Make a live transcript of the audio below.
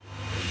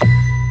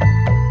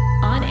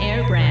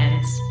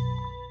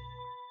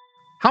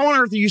How on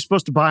earth are you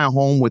supposed to buy a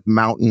home with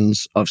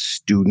mountains of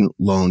student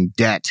loan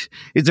debt?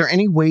 Is there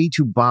any way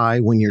to buy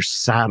when you're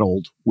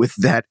saddled with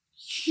that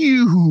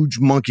huge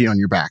monkey on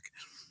your back?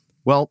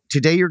 Well,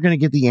 today you're going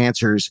to get the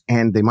answers,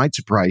 and they might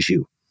surprise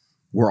you.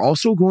 We're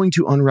also going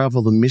to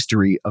unravel the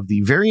mystery of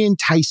the very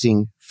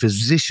enticing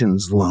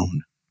physician's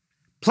loan.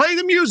 Play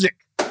the music.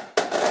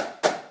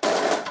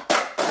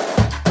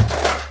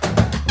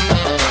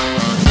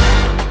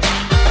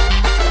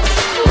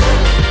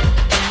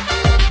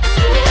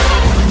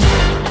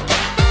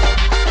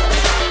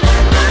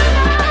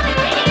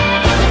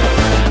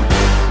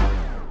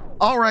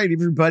 All right,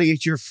 everybody,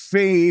 it's your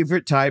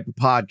favorite type of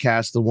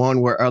podcast, the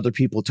one where other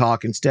people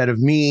talk instead of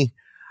me.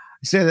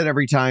 I say that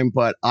every time,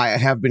 but I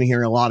have been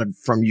hearing a lot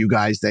from you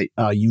guys that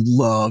you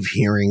love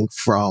hearing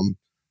from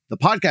the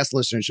podcast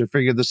listeners who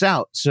figured this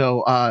out.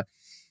 So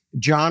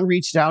John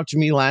reached out to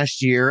me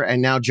last year, and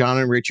now John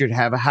and Richard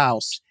have a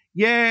house.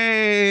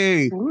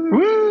 Yay!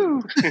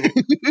 Woo!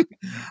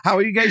 How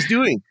are you guys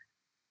doing?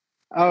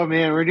 Oh,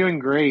 man, we're doing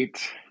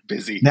great.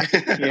 Busy.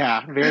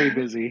 Yeah, very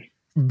busy.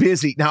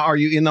 Busy. Now, are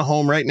you in the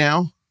home right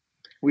now?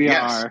 We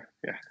Yes. are.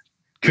 Yeah.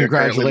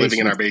 Congratulations. We're currently living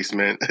in our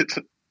basement.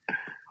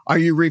 Are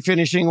you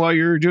refinishing while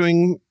you're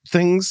doing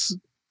things?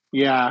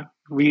 Yeah,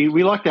 we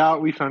lucked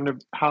out. We found a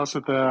house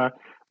with a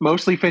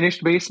mostly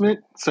finished basement,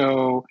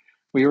 so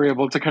we were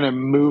able to kind of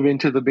move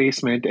into the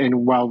basement,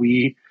 and while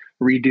we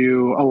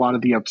redo a lot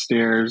of the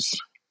upstairs.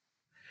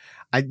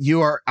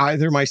 You are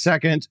either my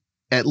second,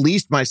 at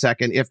least my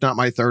second, if not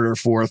my third or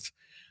fourth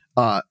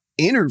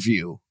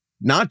interview.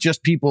 Not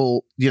just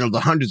people,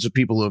 the hundreds of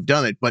people who have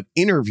done it, but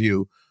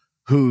interview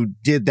who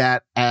did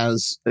that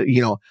as,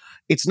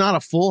 it's not a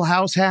full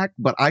house hack,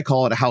 but I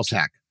call it a house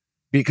hack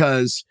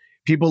because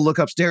people look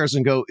upstairs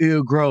and go,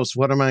 ew, gross.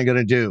 What am I going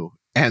to do?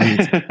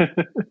 And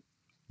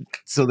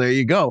so there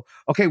you go.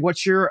 Okay.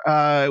 What's your,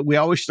 we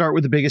always start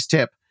with the biggest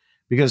tip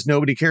because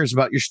nobody cares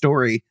about your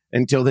story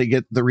until they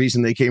get the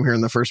reason they came here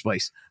in the first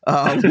place.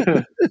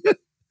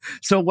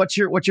 So what's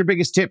your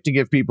biggest tip to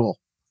give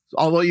people?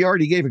 Although you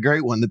already gave a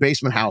great one, the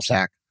basement house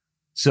hack.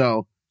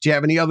 So do you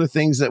have any other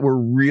things that were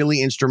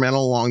really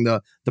instrumental along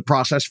the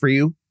process for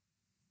you?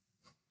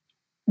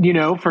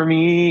 For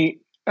me,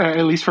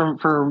 at least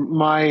for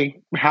my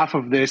half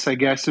of this, I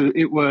guess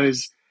it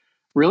was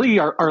really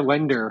our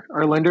lender.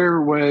 Our lender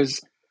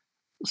was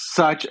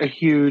such a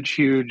huge,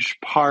 huge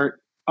part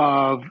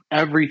of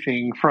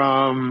everything,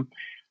 from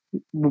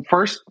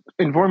first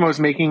and foremost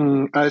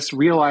making us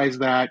realize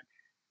that,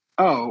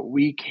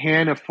 we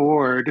can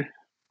afford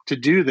to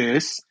do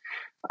this,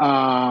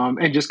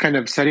 and just kind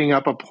of setting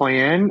up a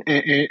plan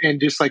and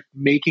just like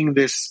making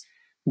this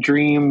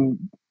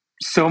dream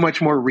so much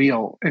more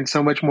real and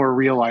so much more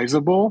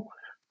realizable.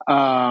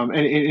 And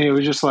it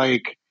was just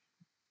like,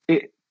 I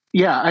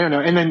don't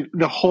know. And then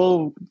the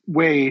whole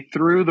way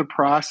through the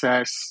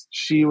process,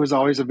 she was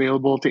always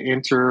available to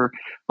answer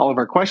all of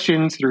our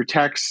questions through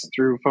text,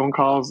 through phone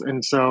calls.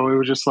 And so it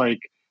was just like,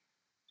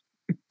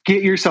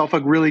 get yourself a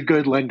really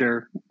good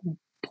lender,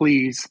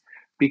 please,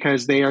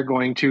 because they are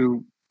going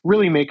to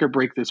really make or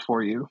break this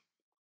for you.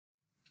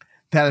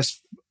 That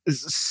is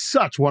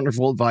such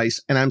wonderful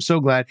advice. And I'm so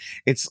glad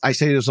I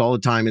say this all the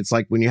time. It's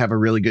like when you have a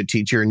really good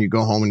teacher and you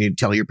go home and you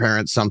tell your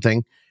parents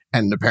something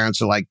and the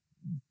parents are like,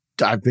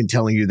 I've been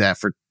telling you that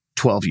for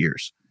 12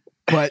 years,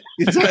 but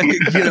it's like,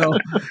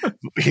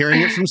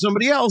 hearing it from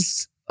somebody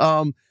else.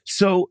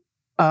 So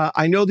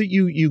I know that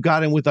you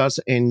got in with us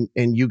and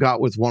you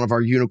got with one of our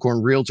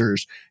unicorn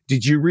realtors.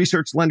 Did you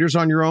research lenders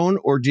on your own,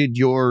 or did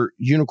your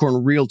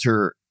unicorn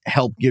realtor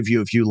help give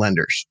you a few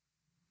lenders?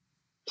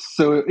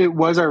 So it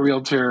was our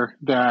realtor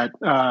that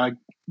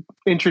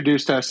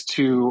introduced us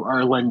to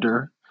our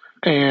lender.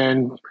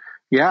 And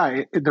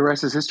the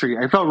rest is history.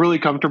 I felt really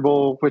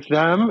comfortable with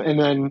them. And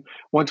then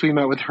once we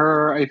met with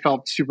her, I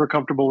felt super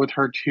comfortable with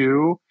her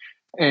too.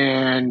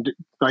 And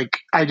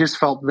I just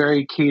felt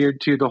very catered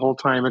to the whole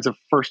time. As a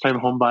first-time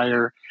home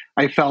buyer,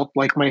 I felt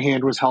like my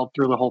hand was held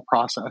through the whole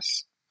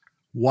process.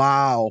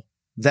 Wow.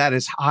 That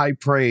is high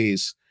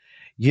praise.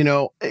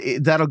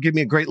 That'll give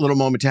me a great little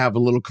moment to have a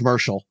little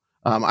commercial.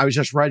 I was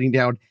just writing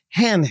down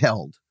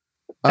handheld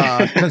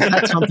because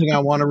that's something I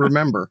want to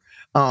remember.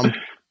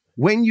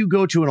 When you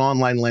go to an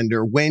online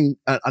lender, when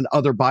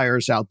other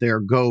buyers out there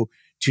go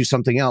to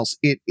something else,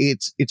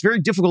 it's very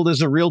difficult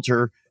as a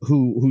realtor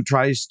who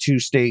tries to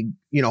stay,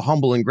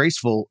 humble and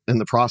graceful in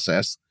the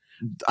process.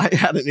 I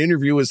had an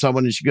interview with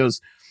someone and she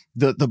goes,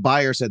 the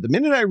buyer said, the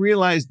minute I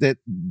realized that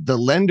the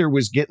lender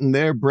was getting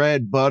their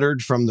bread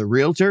buttered from the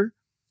realtor,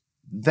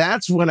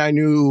 that's when I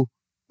knew,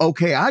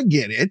 okay, I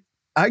get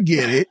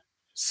it.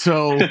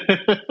 So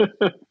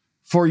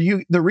for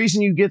you, the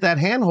reason you get that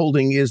hand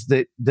holding is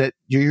that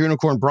your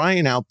unicorn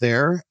Brian out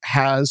there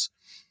has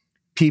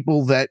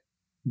people that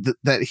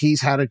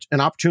he's had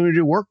an opportunity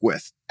to work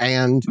with.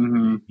 And,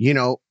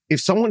 if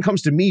someone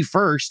comes to me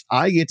first,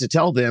 I get to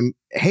tell them,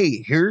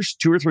 hey, here's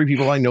 2 or 3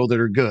 people I know that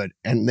are good.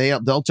 And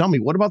they'll tell me,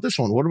 what about this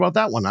one? What about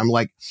that one? I'm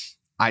like,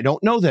 I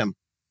don't know them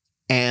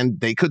and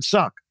they could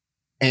suck.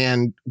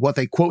 And what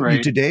they quote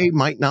you today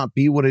might not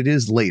be what it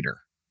is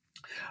later.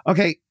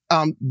 Okay.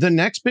 The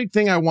next big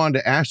thing I wanted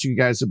to ask you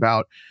guys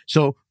about.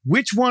 So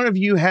which one of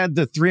you had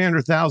the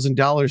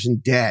 $300,000 in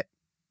debt?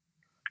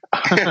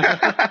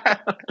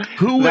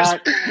 Who was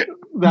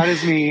that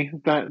is me.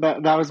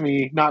 That was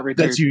me, not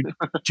Richard. That's you,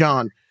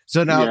 John.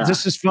 So now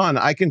this is fun.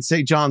 I can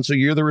say, John, so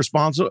you're the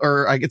responsible,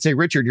 or I could say,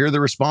 Richard, you're the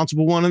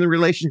responsible one in the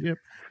relationship.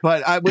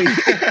 But we know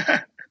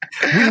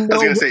I was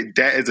going to say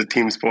debt is a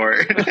team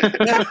sport.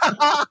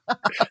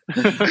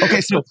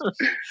 Okay,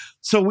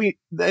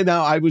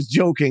 now I was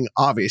joking,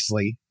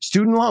 obviously.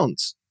 Student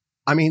loans.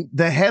 I mean,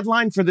 the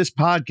headline for this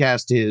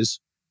podcast is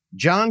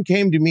John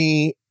came to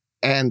me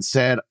and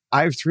said,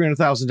 I have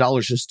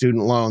 $300,000 in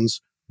student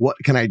loans. What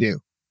can I do?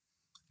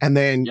 And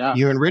then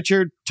you and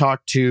Richard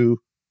talked to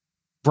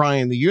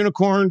Brian the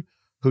unicorn,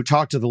 who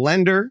talked to the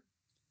lender,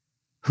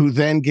 who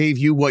then gave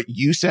you what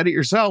you said it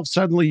yourself.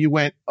 Suddenly you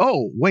went,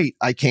 oh, wait,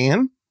 I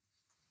can?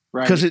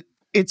 Right. Because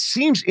it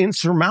seems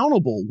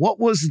insurmountable. What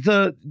was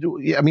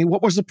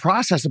the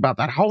process about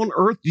that? How on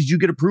earth did you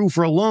get approved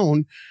for a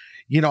loan?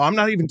 I'm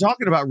not even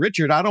talking about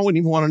Richard. I don't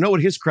even want to know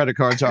what his credit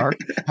cards are.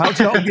 How'd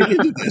y'all get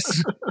into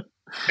this?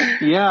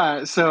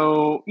 Yeah.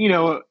 So,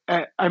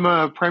 I'm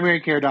a primary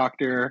care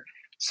doctor.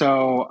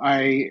 So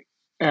I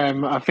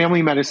am a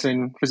family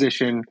medicine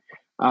physician.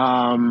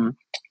 And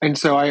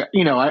so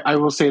I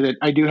will say that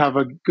I do have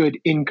a good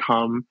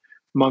income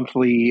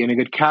monthly and a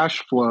good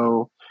cash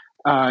flow.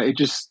 I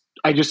just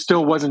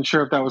still wasn't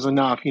sure if that was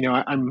enough.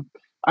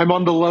 I'm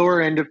on the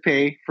lower end of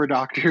pay for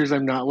doctors.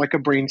 I'm not like a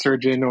brain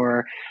surgeon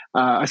or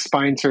a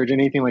spine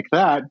surgeon, anything like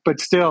that. But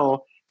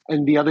still,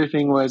 and the other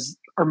thing was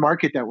our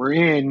market that we're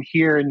in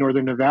here in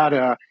Northern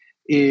Nevada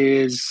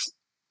is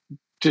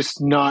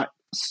just not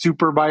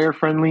super buyer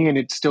friendly, and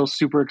it's still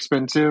super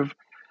expensive.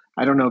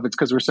 I don't know if it's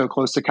because we're so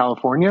close to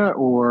California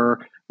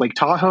or Lake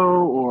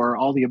Tahoe or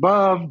all the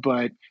above,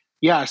 but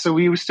yeah, so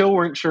we still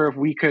weren't sure if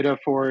we could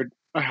afford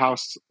a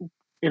house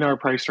in our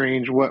price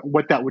range,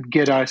 what that would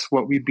get us,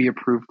 what we'd be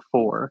approved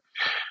for.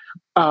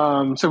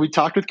 So we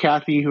talked with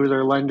Kathy, who was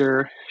our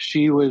lender.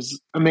 She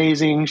was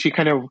amazing. She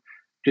kind of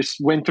just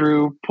went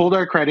through, pulled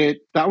our credit.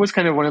 That was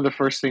kind of one of the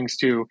first things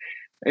too.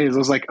 It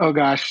was like, oh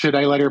gosh, should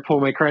I let her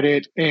pull my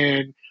credit?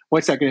 And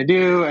what's that going to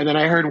do? And then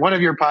I heard one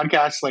of your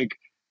podcasts like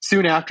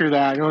soon after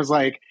that, and it was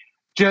like,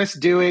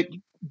 just do it.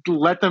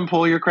 Let them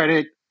pull your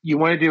credit. You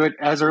want to do it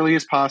as early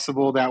as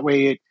possible. That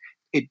way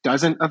it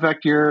doesn't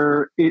affect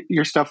your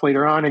stuff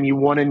later on, and you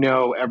want to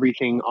know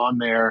everything on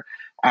there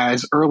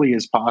as early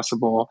as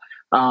possible.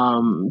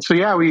 So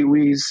yeah,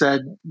 we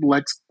said,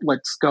 let's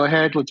go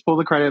ahead, let's pull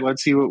the credit,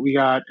 let's see what we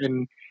got.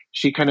 And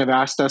she kind of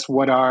asked us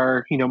what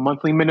our,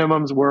 monthly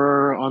minimums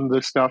were on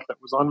the stuff that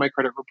was on my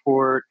credit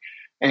report.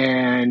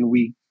 And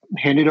we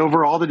handed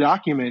over all the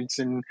documents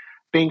and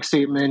bank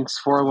statements,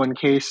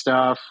 401k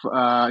stuff,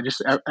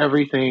 just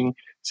everything,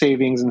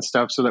 savings and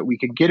stuff, so that we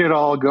could get it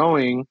all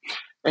going.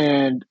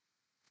 And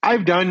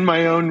I've done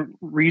my own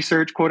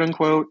research, quote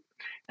unquote.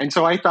 And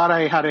so I thought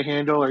I had a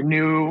handle or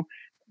knew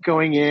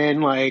going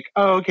in, like,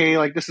 oh, okay,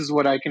 like this is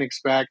what I can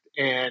expect.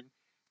 And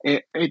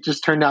it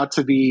just turned out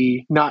to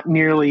be not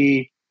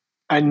nearly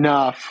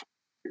enough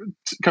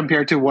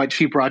compared to what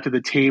she brought to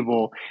the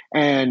table.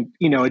 And,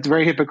 it's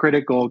very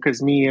hypocritical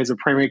because me as a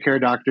primary care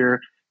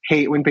doctor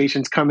hate when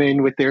patients come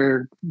in with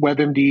their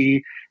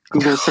WebMD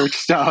Google search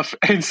stuff.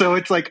 And so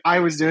it's like I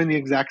was doing the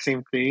exact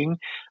same thing.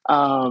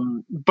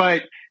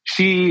 But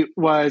she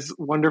was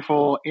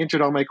wonderful,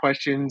 answered all my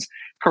questions,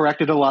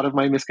 corrected a lot of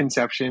my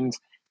misconceptions.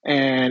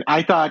 And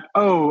I thought,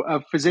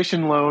 a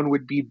physician loan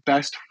would be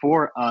best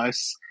for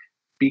us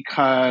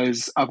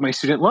because of my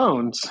student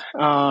loans.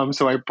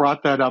 So I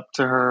brought that up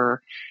to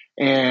her,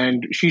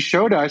 and she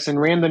showed us and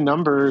ran the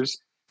numbers.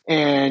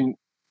 And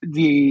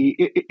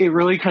it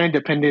really kind of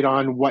depended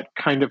on what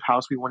kind of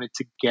house we wanted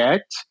to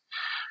get.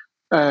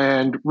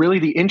 And really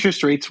the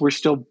interest rates were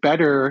still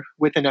better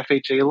with an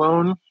FHA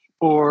loan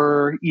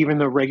or even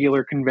the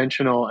regular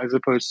conventional as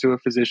opposed to a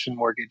physician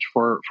mortgage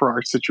for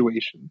our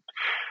situation,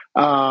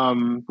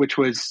 which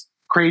was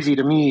crazy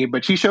to me.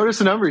 But she showed us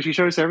the numbers. She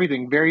showed us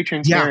everything, very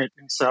transparent.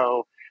 Yeah. And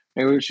so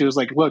she was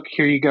like, look,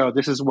 here you go.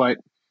 This is what,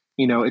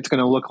 it's going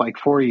to look like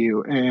for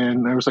you.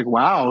 And I was like,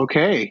 wow,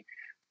 okay.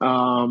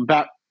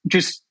 That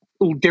just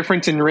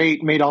difference in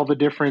rate made all the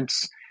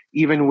difference,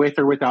 even with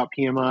or without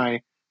PMI.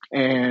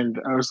 And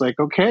I was like,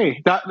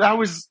 okay, that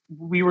was,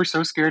 we were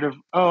so scared of,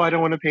 I don't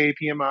want to pay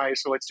PMI,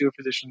 so let's do a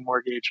physician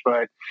mortgage.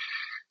 But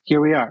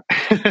here we are.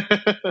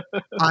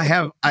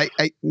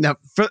 Now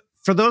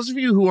for those of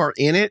you who are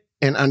in it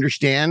and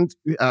understand,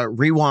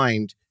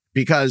 rewind,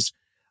 because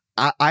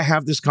I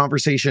have this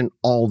conversation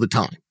all the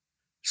time.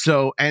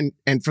 So, and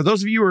for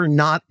those of you who are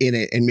not in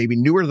it and maybe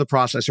newer to the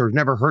process or have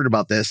never heard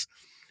about this,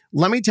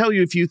 let me tell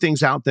you a few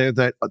things out there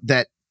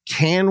that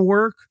can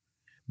work,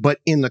 but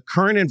in the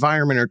current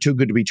environment are too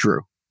good to be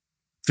true.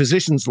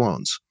 Physicians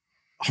loans,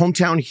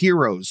 hometown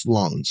heroes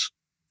loans.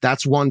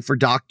 That's one for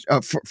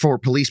for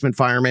policemen,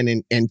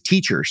 firemen, and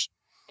teachers.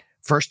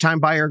 First time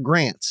buyer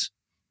grants.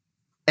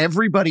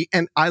 Everybody,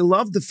 and I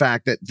love the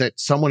fact that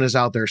someone is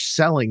out there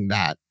selling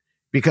that,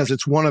 because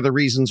it's one of the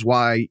reasons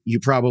why you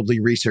probably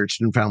researched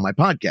and found my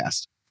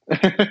podcast.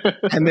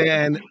 And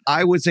then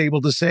I was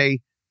able to say,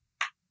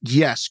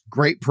 yes,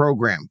 great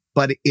program,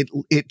 but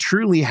it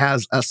truly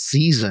has a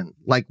season,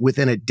 like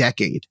within a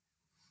decade.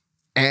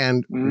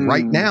 And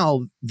right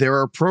now there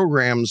are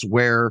programs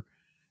where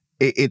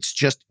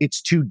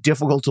it's too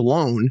difficult to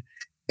loan,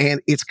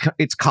 and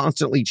it's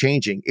constantly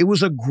changing. It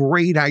was a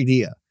great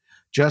idea.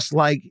 Just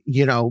like,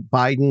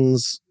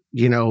 Biden's,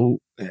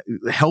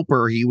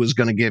 helper he was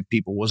going to give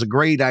people was a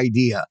great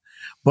idea.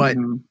 But,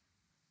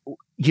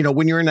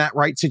 when you're in that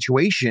right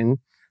situation,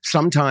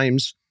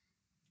 sometimes,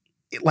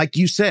 like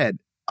you said,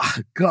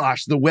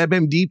 gosh, the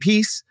WebMD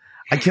piece,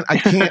 I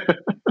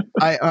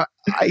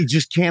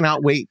just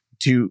cannot wait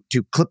to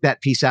clip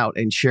that piece out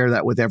and share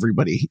that with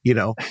everybody.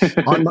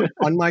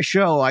 On my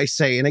show, I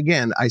say, and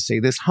again, I say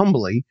this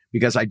humbly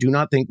because I do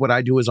not think what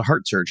I do is a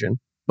heart surgeon,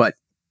 but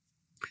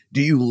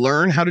do you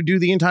learn how to do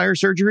the entire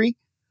surgery,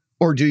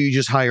 or do you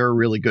just hire a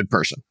really good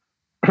person?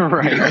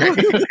 Right.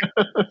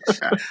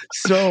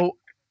 So,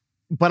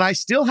 but I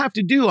still have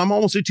to I'm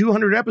almost at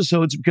 200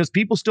 episodes because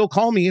people still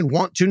call me and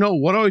want to know,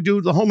 what do I do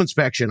with the home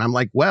inspection? I'm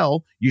like,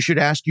 well, you should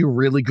ask your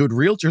really good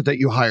realtor that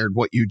you hired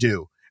what you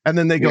do. And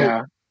then they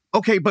go,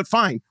 okay, but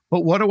fine.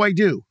 But what do I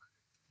do?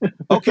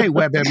 Okay,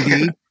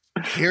 WebMD,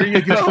 here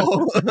you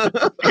go.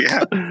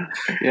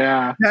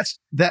 Yeah.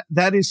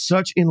 That is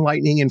such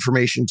enlightening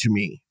information to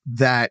me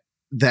that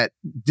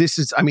this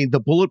is,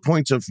 the bullet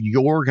points of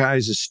your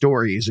guys'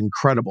 story is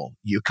incredible.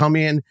 You come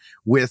in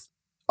with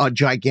a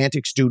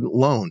gigantic student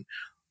loan.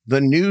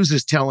 The news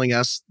is telling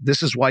us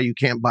this is why you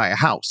can't buy a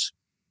house.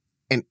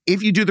 And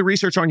if you do the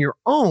research on your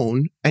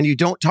own and you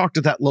don't talk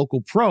to that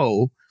local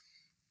pro,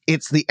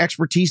 it's the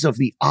expertise of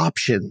the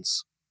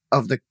options,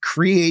 of the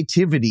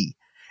creativity.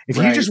 If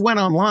you just went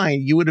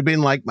online, you would have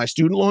been like, my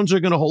student loans are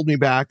going to hold me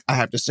back. I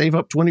have to save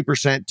up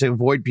 20% to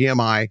avoid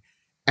PMI,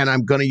 and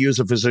I'm going to use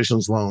a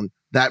physician's loan.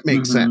 That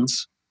makes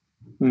sense.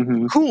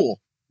 Cool.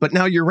 But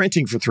now you're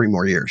renting for 3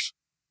 more years.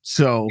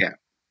 So,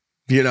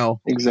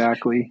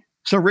 Exactly.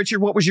 So,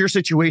 Richard, what was your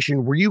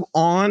situation? Were you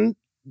on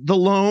the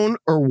loan,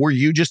 or were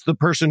you just the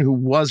person who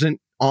wasn't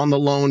on the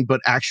loan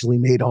but actually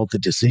made all the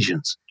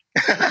decisions?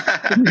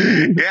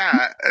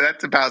 Yeah,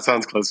 that's about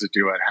sounds closer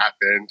to what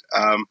happened.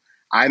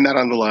 I'm not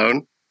on the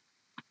loan.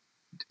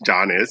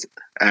 John is,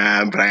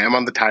 but I am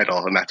on the title,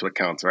 and that's what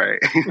counts, right?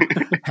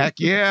 Heck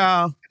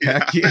yeah.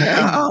 Heck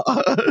yeah.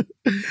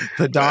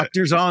 The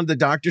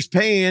doctor's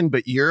paying,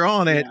 but you're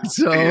on it.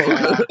 So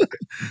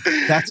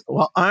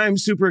I'm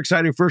super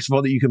excited, first of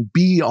all, that you can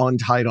be on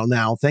title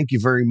now. Thank you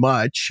very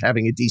much.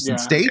 Having a decent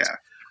state. Yeah.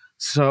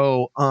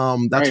 So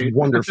that's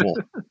wonderful.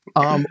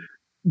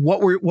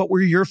 What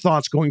were your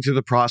thoughts going through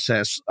the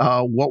process?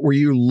 What were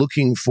you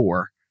looking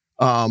for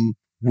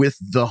with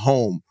the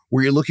home?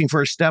 Were you looking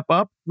for a step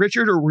up,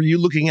 Richard, or were you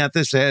looking at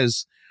this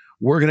as,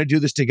 we're going to do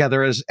this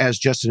together as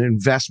just an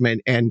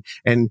investment and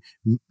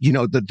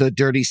the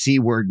dirty C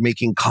word,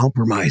 making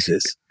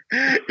compromises?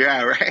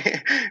 Yeah,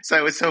 right. So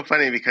it was so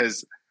funny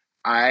because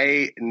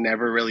I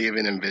never really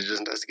even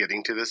envisioned us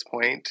getting to this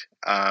point.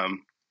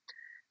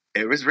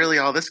 It was really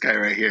all this guy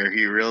right here.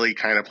 He really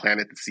kind of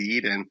planted the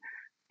seed, and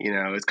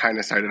it's kind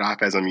of started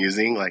off as I'm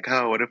using, like,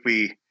 oh, what if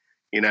we,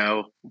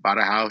 bought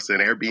a house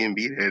and Airbnb'd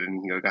it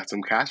and got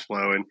some cash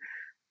flow. And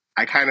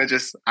I kind of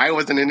I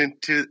wasn't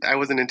into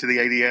the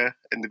idea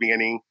in the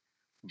beginning,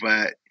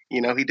 but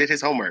he did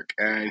his homework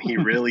and he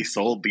really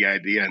sold the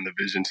idea and the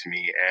vision to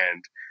me.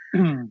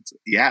 And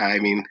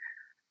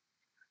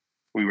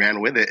we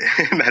ran with it,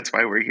 and that's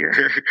why we're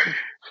here.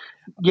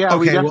 Yeah,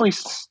 we definitely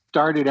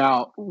started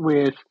out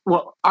with,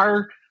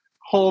 our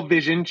whole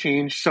vision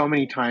changed so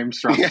many times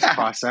throughout this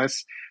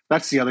process.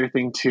 That's the other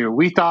thing too.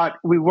 We thought,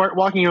 we weren't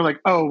walking here like,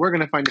 oh, we're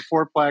going to find a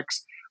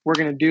fourplex. We're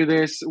going to do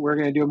this. We're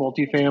going to do a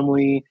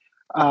multifamily.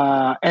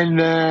 And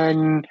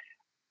then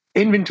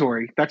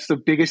inventory. That's the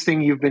biggest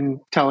thing you've been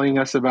telling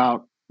us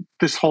about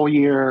this whole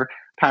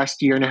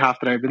past year and a half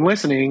that I've been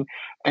listening.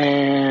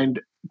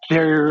 And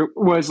there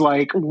was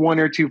like 1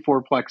 or 2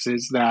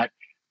 fourplexes that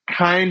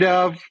kind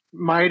of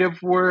might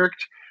have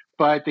worked,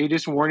 but they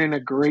just weren't in a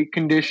great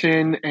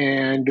condition,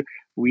 and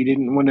we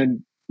didn't want to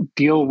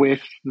deal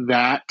with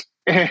that.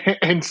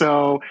 And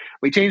so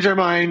we changed our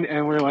mind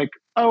and we're like,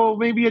 oh,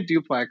 maybe a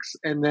duplex.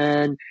 And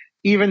then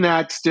even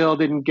that still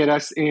didn't get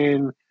us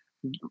in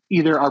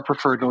either our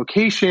preferred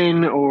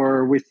location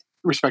or with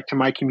respect to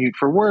my commute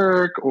for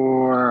work,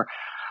 or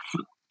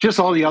just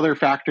all the other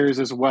factors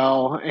as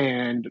well,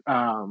 and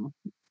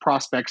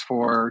prospects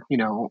for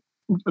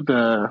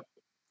the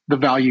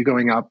value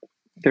going up.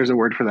 There's a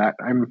word for that.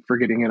 I'm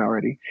forgetting it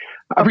already.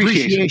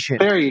 Appreciation.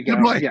 There you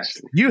go. Yes,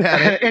 you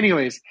had it.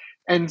 Anyways,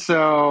 and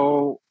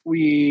so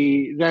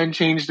we then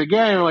changed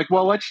again. We're like,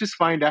 well, let's just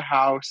find a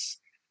house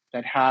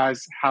that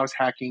has house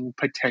hacking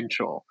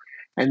potential.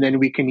 And then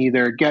we can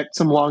either get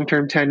some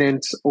long-term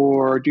tenants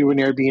or do an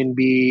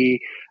Airbnb.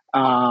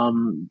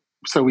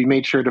 So we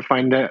made sure to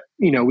find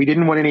we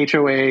didn't want an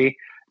HOA,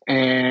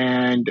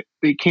 and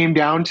it came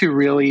down to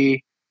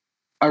really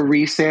a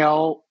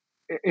resale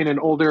in an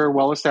older,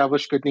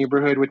 well-established, good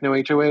neighborhood with no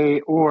HOA,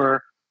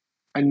 or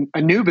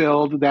a new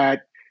build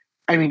that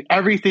I mean,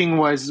 everything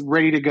was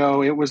ready to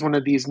go. It was one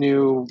of these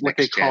new, what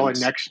they call a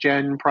next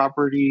gen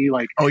property.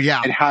 Like, Oh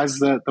yeah. it has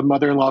the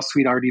mother-in-law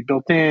suite already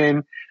built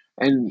in,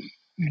 and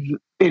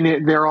in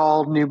it, they're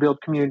all new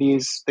build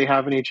communities. They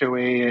have an HOA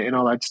and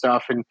all that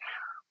stuff. And,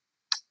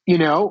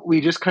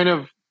 we just kind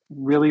of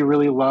really,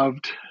 really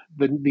loved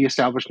the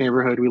established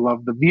neighborhood. We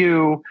loved the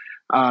view.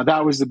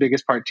 That was the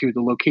biggest part too.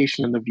 The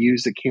location and the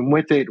views that came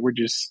with it were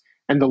just,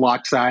 and the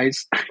lot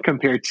size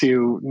compared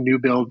to new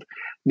build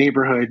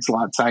neighborhoods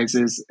lot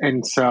sizes.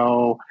 And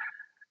so,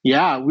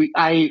 yeah, we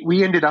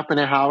ended up in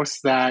a house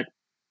that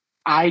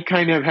I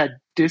kind of had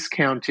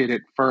discounted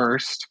at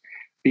first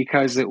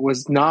because it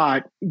was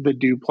not the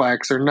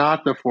duplex or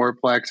not the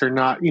fourplex or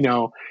not,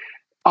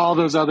 all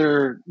those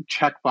other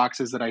check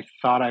boxes that I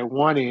thought I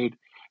wanted.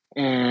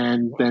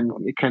 And then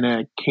it kind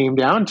of came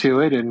down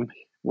to it, and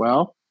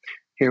well,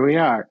 here we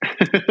are.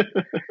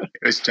 It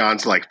was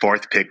John's like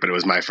fourth pick, but it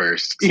was my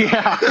first. So.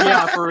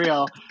 Yeah, for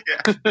real.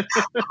 Yeah.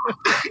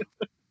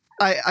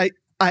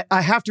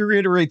 I have to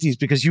reiterate these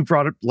because you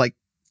brought up like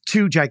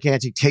two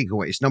gigantic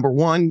takeaways. Number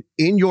one,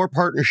 in your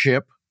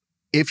partnership,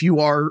 if you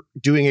are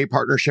doing a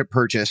partnership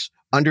purchase,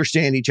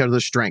 understand each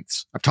other's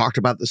strengths. I've talked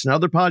about this in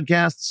other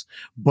podcasts,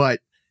 but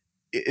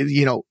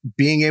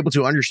being able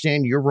to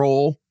understand your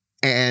role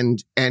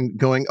and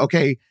going,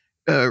 okay,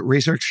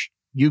 research,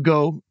 you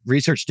go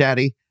research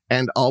daddy,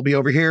 and I'll be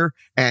over here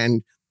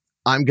and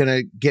I'm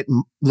going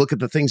to look at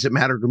the things that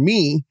matter to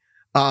me,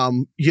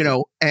 and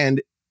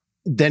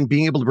then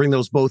being able to bring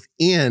those both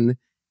in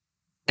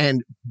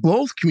and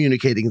both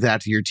communicating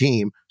that to your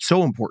team.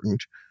 So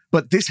important.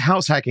 But this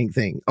house hacking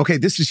thing, okay,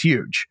 this is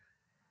huge.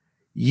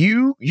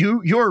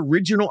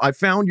 I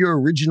found your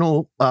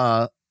original,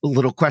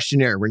 little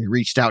questionnaire when you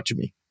reached out to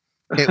me.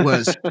 It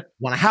was,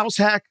 want a house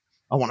hack,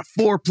 I want a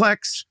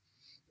fourplex,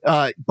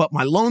 but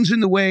my loan's in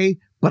the way,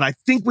 but I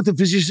think with the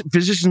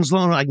physician's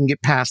loan, I can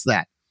get past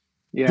that.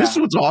 Yeah. This is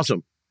what's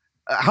awesome.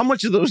 How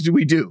much of those do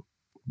we do?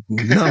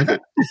 None. None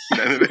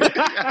of it.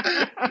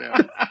 No.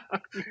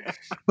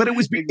 But it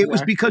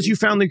was because you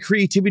found the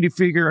creativity to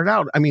figure it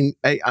out. I mean,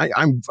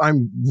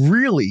 I'm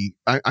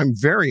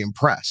very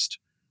impressed.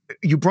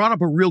 You brought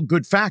up a real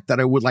good fact that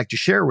I would like to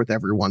share with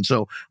everyone.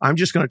 So I'm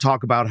just going to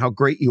talk about how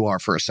great you are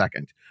for a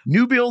second.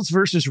 New builds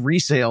versus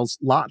resales,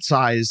 lot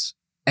size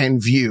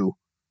and view.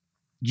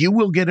 You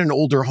will get an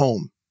older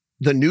home.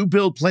 The new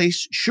build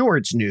place, sure,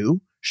 it's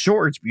new.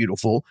 Sure, it's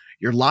beautiful.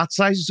 Your lot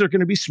sizes are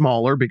going to be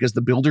smaller because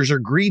the builders are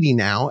greedy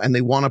now and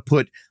they want to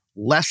put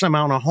less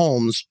amount of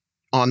homes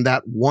on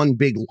that one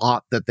big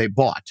lot that they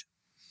bought.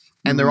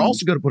 And they're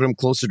also going to put them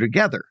closer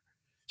together.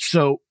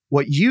 So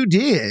what you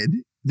did,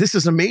 this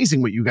is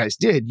amazing what you guys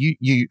did.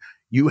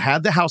 You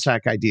had the house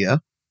hack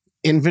idea,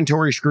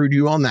 inventory screwed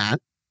you on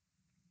that.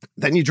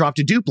 Then you dropped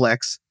a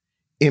duplex,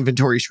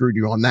 inventory screwed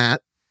you on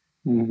that.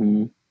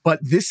 Mm-hmm. But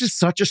this is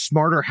such a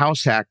smarter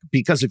house hack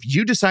because if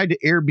you decide to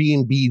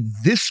Airbnb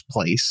this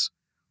place,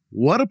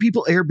 what do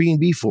people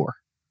Airbnb for?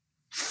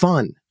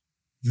 Fun,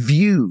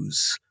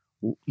 views,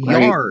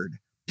 yard,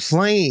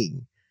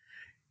 playing.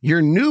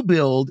 Your new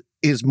build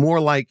is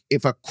more like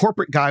if a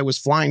corporate guy was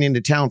flying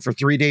into town for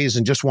 3 days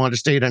and just wanted to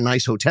stay at a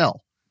nice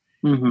hotel.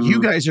 Mm-hmm. You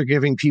guys are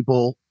giving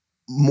people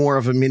more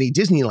of a mini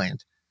Disneyland.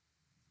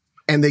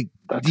 And they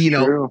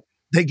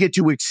get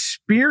to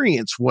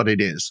experience what it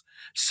is.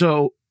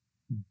 So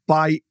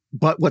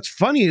but what's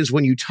funny is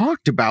when you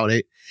talked about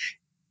it,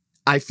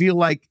 I feel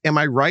like, am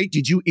I right?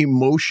 Did you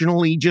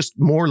emotionally just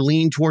more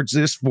lean towards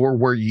this for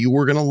where you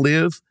were going to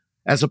live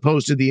as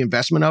opposed to the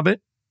investment of it?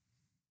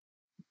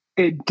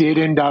 It did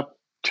end up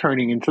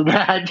turning into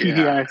that. Yeah.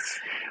 Yes.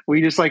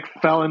 We just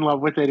fell in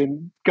love with it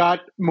and got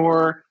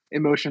more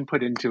emotion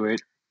put into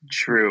it.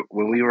 True.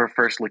 When we were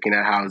first looking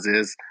at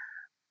houses,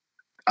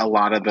 a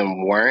lot of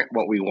them weren't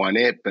what we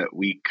wanted, but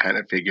we kind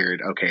of figured,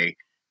 okay,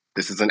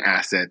 this is an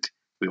asset.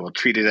 We will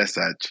treat it as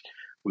such.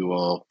 We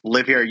will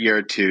live here a year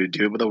or two,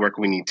 do the work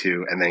we need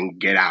to, and then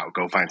get out,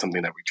 go find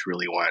something that we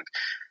truly want.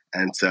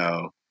 And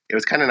so it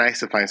was kind of nice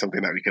to find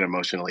something that we could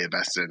emotionally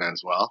invest in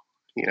as well.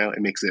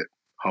 It makes it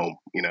home,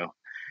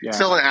 Yeah.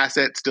 Still an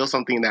asset, still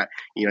something that,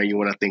 you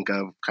want to think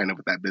of kind of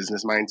with that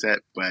business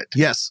mindset, but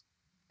yes,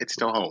 it's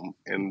still home.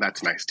 And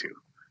that's nice too.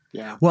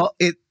 Yeah. Well,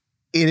 it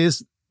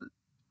is.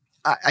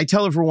 I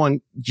tell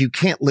everyone, you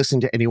can't listen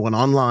to anyone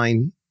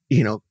online,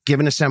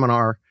 giving a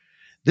seminar.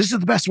 This is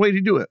the best way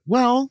to do it.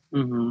 Well,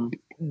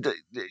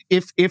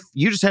 if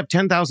you just have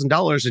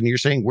 $10,000 and you're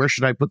saying, where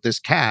should I put this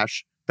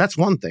cash? That's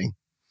one thing.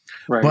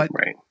 Right. But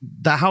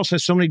the house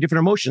has so many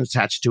different emotions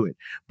attached to it.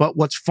 But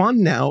what's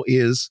fun now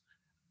is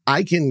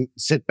I can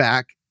sit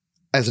back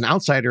as an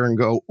outsider and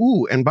go,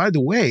 ooh, and by the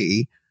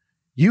way,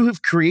 you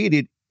have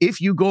created, if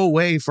you go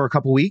away for a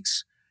couple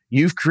weeks,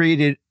 you've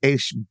created a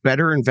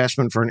better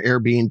investment for an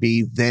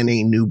Airbnb than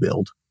a new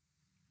build,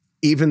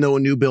 even though a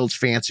new build's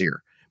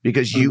fancier,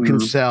 because you can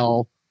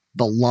sell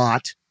the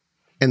lot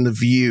and the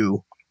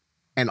view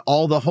and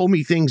all the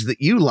homey things that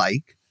you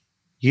like.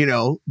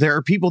 There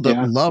are people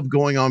that love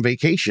going on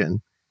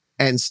vacation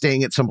and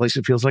staying at someplace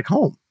that feels like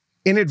home.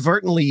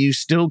 inadvertently, you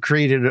still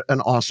created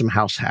an awesome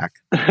house hack.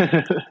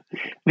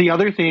 The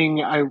other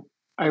thing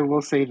I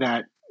will say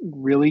that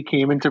really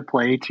came into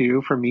play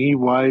too for me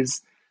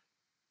was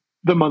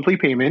the monthly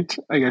payment,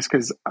 I guess,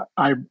 because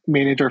I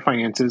manage our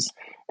finances.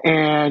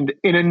 And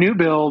in a new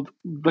build,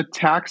 the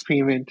tax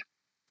payment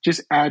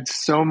just adds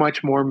so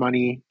much more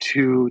money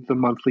to the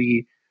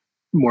monthly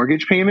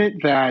mortgage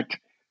payment that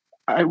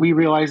we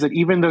realized that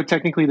even though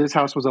technically this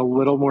house was a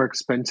little more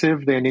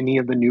expensive than any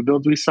of the new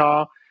builds we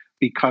saw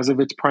because of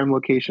its prime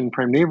location,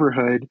 prime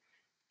neighborhood,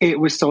 it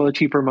was still a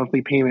cheaper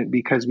monthly payment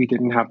because we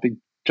didn't have the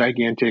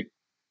gigantic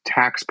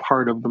tax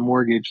part of the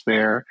mortgage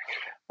there.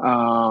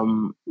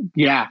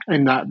 Yeah,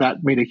 and that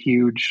made a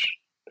huge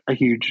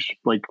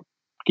like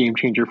game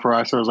changer for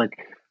us. I was like,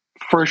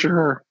 for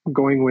sure,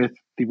 going with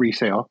the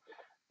resale.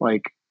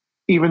 Like,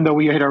 even though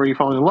we had already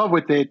fallen in love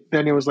with it,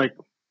 then it was like,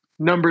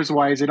 numbers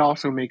wise, it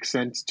also makes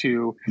sense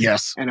too.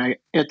 Yes. And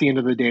at the end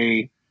of the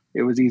day,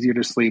 it was easier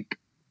to sleep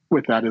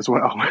with that as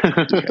well.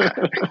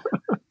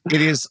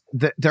 It is.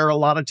 There are a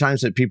lot of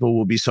times that people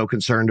will be so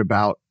concerned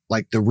about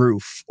like the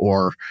roof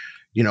or,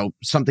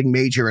 something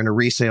major in a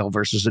resale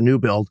versus a new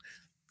build.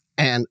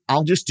 And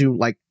I'll just do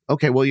like,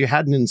 okay, well, you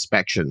had an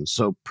inspection,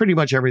 so pretty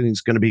much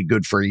everything's going to be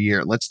good for a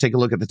year. Let's take a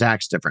look at the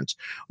tax difference.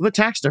 Well, the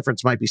tax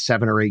difference might be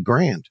 $7,000 or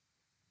 $8,000.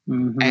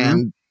 Mm-hmm.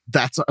 And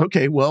that's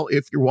okay. Well,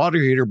 if your water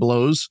heater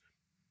blows,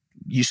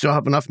 you still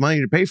have enough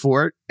money to pay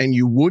for it, and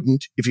you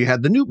wouldn't if you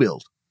had the new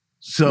build.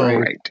 So,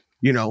 Right.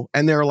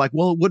 And they're like,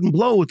 well, it wouldn't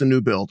blow with the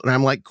new build. And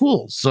I'm like,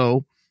 cool.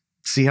 So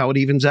see how it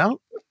evens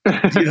out?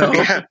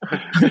 Yeah.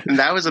 And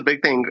that was a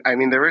big thing. I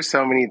mean, there were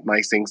so many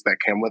nice things that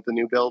came with the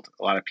new build,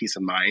 a lot of peace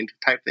of mind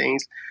type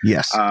things.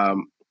 Yes.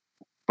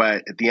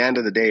 But at the end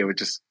of the day, it was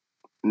just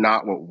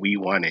not what we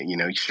wanted.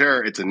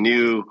 Sure, it's a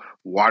new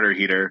water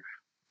heater,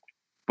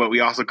 but we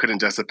also couldn't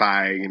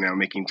justify,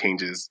 making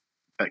changes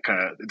that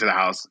kind of to the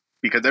house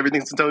because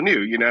everything's so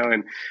new,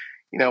 and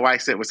why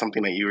sit with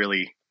something that you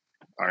really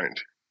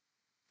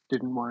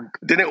didn't want,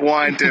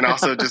 and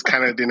also just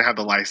kind of didn't have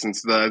the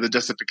license, the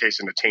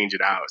justification to change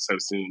it out so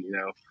soon,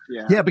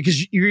 Yeah,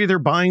 because you're either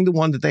buying the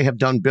one that they have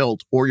done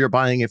built or you're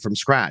buying it from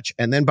scratch.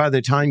 And then by the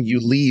time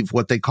you leave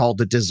what they call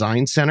the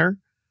design center,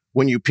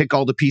 when you pick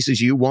all the pieces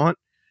you want,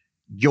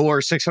 your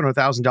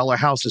 $600,000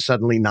 house is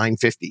suddenly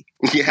 $950.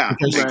 Yeah,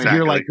 because exactly.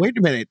 You're like, wait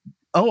a minute.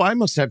 Oh, I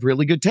must have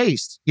really good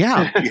taste.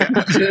 Yeah.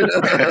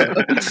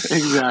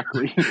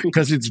 Exactly.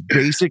 Because it's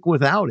basic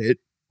without it.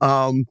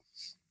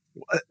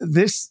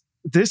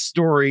 This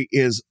story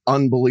is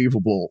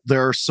unbelievable.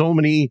 There are so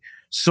many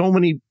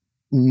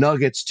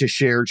nuggets to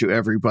share to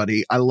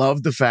everybody. I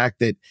love the fact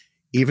that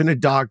even a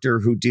doctor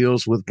who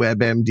deals with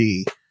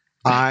WebMD,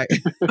 I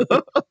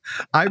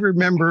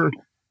remember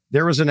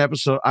there was an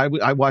episode,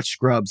 I watched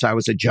Scrubs. I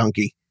was a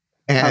junkie.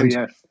 And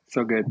yes,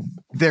 so good.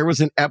 There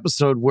was an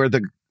episode where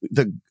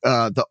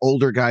the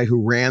older guy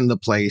who ran the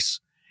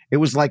place, it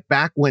was like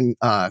back when,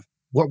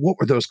 what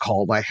were those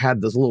called? I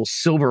had this little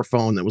silver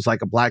phone that was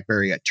like a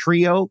BlackBerry, a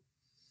Trio,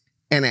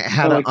 and it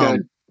had a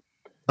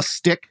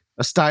stick,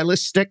 a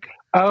stylus stick.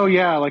 Oh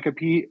yeah, like a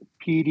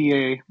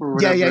PDA or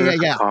whatever.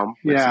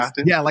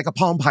 Yeah, like a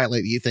Palm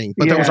Pilot, you think.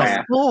 But there was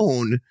a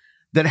phone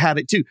that had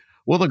it too.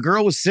 Well, the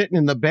girl was sitting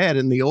in the bed,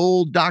 and the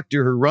old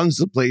doctor who runs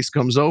the place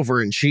comes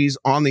over, and she's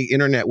on the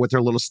internet with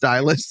her little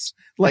stylus,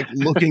 like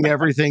looking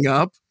everything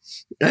up.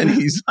 And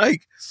he's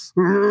like,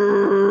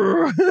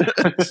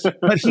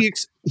 but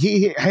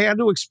he had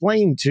to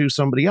explain to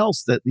somebody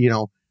else that,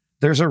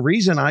 there's a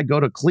reason I go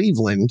to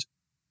Cleveland,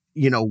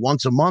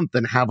 once a month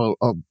and have a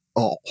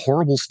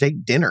horrible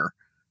steak dinner.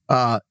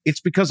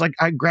 It's because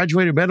I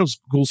graduated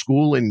medical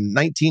school in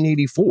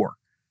 1984,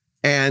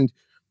 and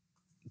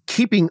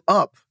keeping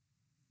up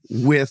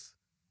with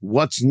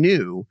what's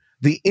new,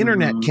 the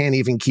internet can't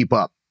even keep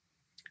up.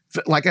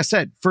 Like I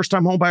said,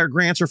 first-time homebuyer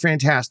grants are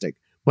fantastic,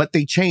 but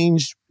they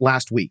changed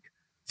last week.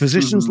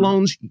 Physicians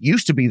loans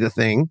used to be the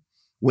thing.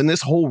 When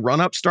this whole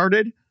run-up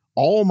started,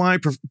 all my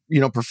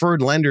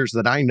preferred lenders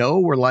that I know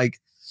were like,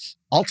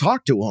 I'll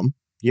talk to them.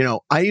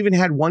 I even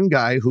had one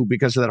guy who,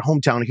 because of that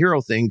hometown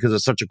hero thing, because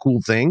it's such a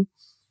cool thing,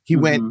 he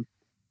went,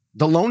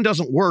 the loan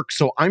doesn't work,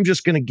 so I'm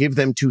just going to give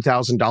them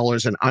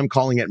 $2,000 and I'm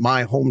calling it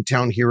my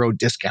hometown hero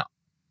discount.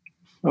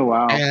 Oh,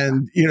 wow.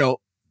 And,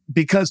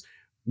 because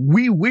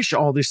we wish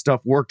all this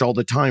stuff worked all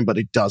the time, but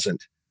it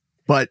doesn't.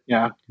 But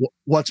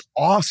what's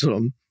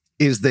awesome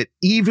is that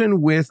even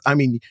with,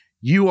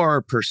 you are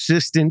a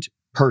persistent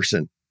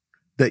person,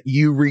 that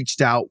you reached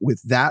out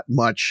with that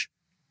much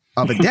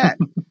of a debt.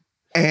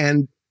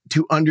 And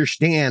to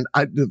understand,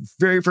 the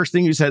very first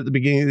thing you said at the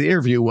beginning of the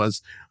interview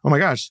was, oh my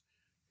gosh,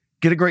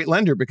 get a great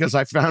lender, because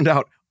I found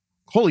out,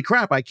 holy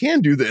crap, I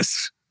can do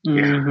this.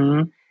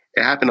 Mm-hmm.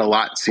 It happened a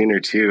lot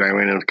sooner too. I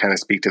want to kind of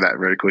speak to that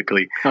very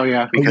quickly. Oh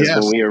yeah. Because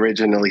when we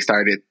originally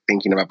started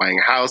thinking about buying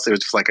a house, it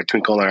was just like a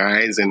twinkle in our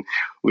eyes. And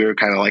we were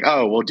kind of like,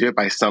 oh, we'll do it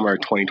by summer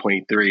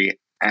 2023.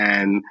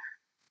 And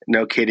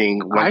no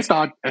kidding. I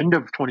thought end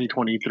of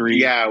 2023.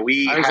 Yeah.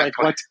 I was like,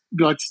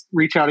 let's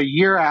reach out a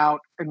year out,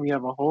 and we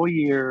have a whole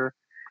year.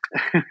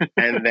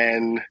 And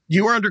then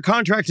you were under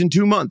contract in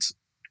 2 months.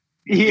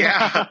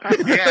 Yeah.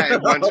 Yeah.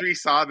 And once we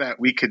saw that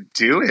we could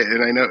do it,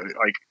 and I know,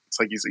 like, it's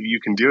like you said, you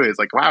can do it. It's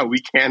like, wow,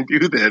 we can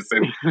do this.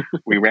 And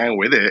we ran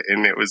with it,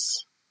 and it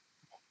was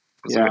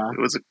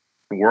a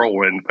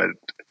whirlwind, but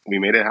we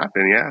made it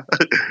happen. Yeah.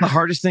 The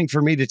hardest thing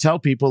for me to tell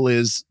people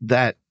is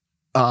that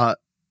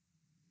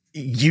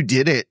you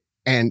did it.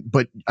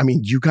 But I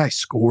mean, you guys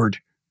scored.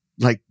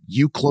 Like,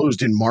 you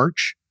closed in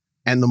March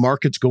and the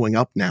market's going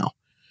up now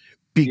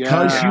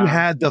because you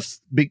had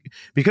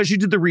because you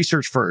did the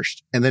research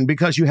first, and then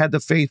because you had the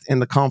faith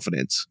and the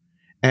confidence.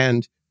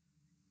 And,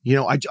 you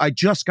know, I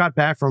just got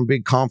back from a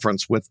big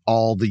conference with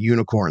all the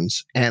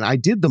unicorns, and I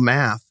did the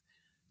math.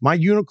 My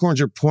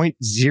unicorns are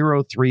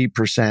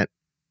 0.03%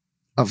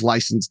 of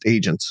licensed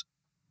agents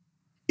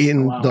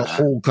in the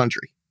whole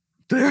country.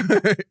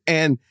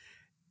 And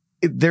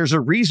there's a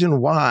reason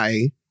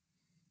why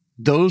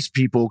those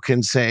people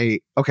can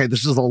say, okay,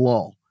 this is a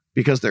lull,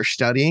 because they're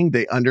studying,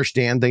 they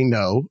understand, they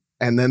know.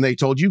 And then they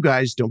told you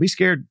guys, don't be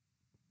scared,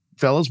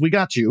 fellas, we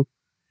got you.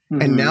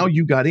 Mm-hmm. And now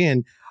you got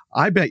in.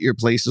 I bet your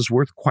place is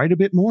worth quite a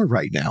bit more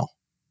right now.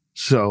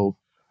 So,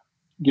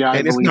 yeah,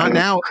 and it's not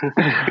now.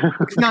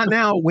 It's not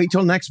now. Wait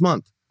till next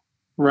month.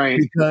 Right.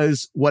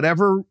 Because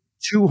whatever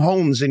 2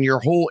 homes in your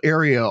whole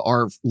area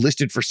are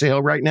listed for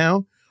sale right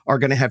now are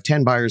going to have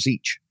 10 buyers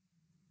each.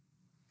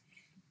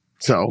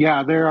 So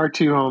yeah, there are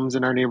 2 homes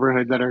in our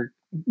neighborhood that are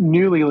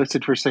newly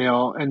listed for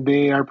sale, and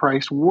they are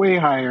priced way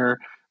higher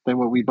than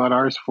what we bought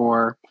ours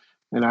for.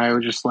 And I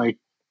was just like,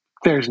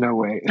 there's no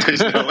way. There's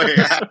no way.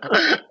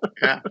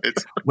 Yeah.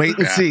 Wait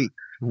and see.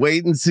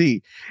 Wait and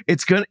see.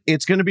 It's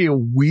gonna be a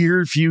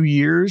weird few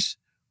years,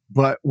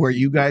 but where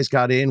you guys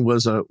got in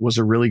was a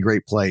really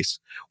great place.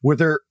 Were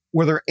there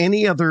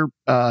any other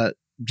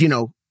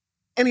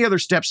any other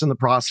steps in the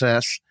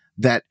process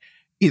that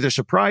either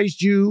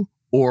surprised you,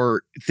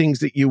 or things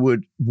that you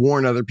would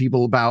warn other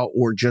people about,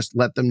 or just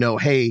let them know,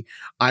 hey,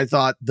 I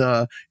thought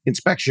the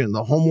inspection,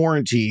 the home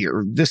warranty,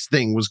 or this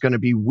thing was going to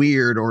be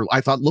weird, or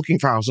I thought looking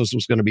for houses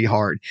was going to be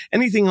hard?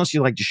 Anything else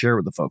you'd like to share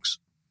with the folks?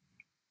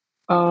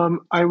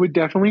 I would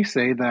definitely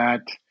say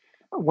that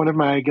one of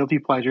my guilty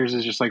pleasures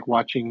is just like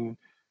watching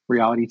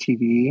reality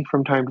TV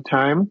from time to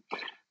time.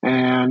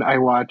 And I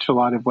watch a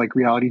lot of like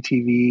reality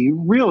TV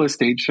real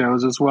estate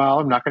shows as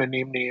well. I'm not going to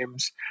name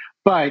names,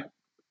 but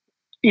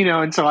you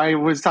know, and so I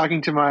was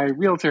talking to my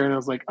realtor, and I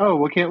was like, oh,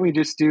 well, can't we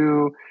just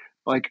do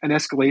like an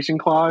escalation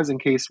clause in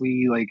case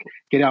we like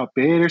get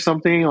outbid or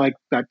something? Like,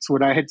 that's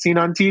what I had seen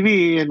on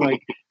TV, and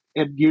like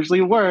it usually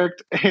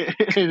worked. And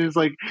it's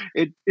like,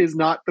 it is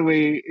not the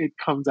way it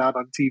comes out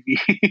on TV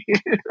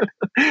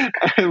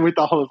with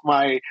all of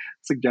my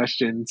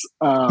suggestions.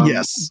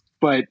 Yes.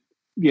 But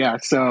yeah,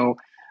 so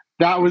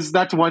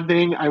that's one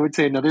thing. I would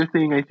say another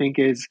thing I think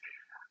is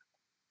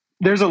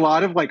there's a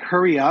lot of like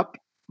hurry up,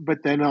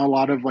 but then a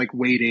lot of like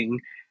waiting.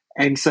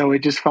 And so it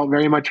just felt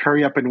very much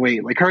hurry up and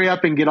wait. Like, hurry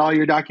up and get all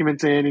your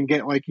documents in and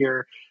get like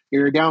your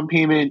down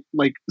payment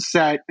like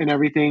set and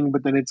everything.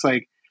 But then it's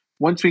like,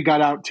 once we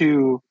got out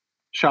to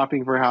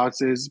shopping for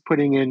houses,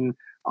 putting in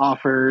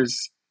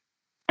offers,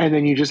 and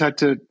then you just had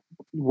to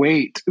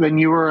wait. Then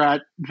you were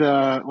at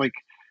the like,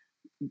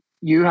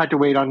 you had to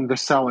wait on the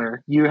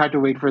seller. You had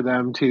to wait for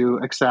them to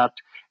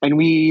accept. And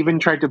we even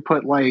tried to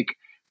put like,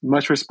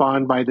 must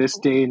respond by this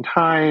day and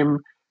time.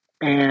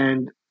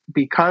 And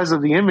because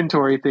of the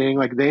inventory thing,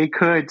 like, they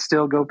could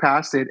still go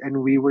past it,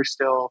 and we were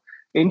still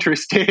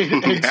interested.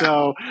 And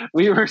so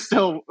we were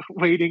still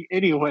waiting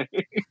anyway.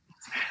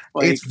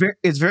 Like,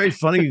 it's very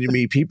funny to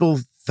me. People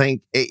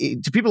think,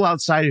 to people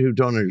outside who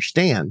don't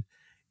understand,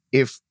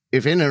 if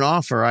in an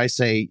offer I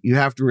say you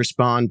have to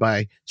respond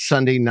by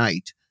Sunday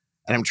night,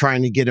 and I'm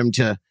trying to get them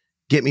to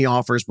get me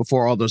offers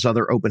before all those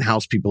other open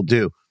house people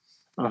do.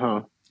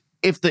 Uh-huh.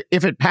 If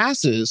it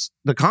passes,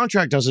 the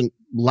contract doesn't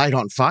light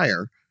on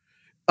fire.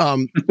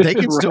 They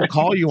can still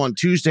call you on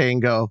Tuesday and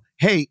go,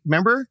 hey,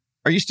 remember,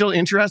 are you still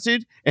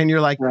interested? And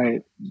you're like,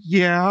 right.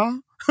 Yeah.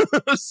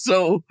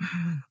 So,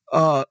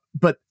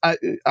 but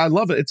I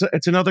love it.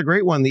 It's another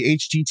great one. The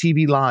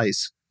HGTV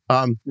lies.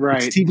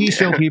 Right. It's TV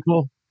show,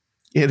 people.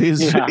 It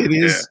is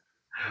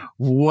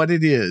what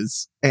it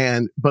is.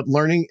 But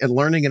learning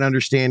and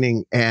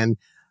understanding, and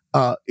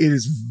it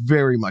is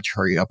very much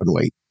hurry up and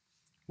wait.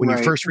 When you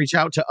first reach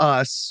out to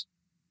us,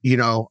 you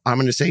know, I'm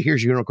going to say,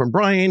 here's Unicorn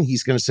Brian.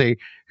 He's going to say,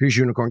 here's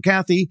Unicorn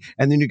Kathy.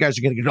 And then you guys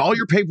are going to get all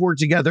your paperwork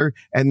together.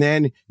 And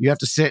then you have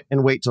to sit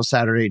and wait till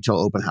Saturday till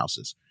open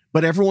houses.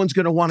 But everyone's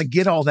going to want to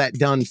get all that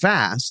done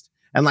fast.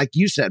 And like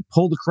you said,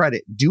 pull the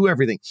credit, do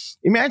everything.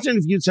 Imagine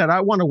if you'd said, I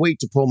want to wait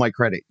to pull my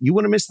credit. You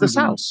would have missed this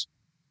house.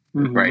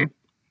 Mm-hmm. Right.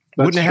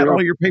 Wouldn't have had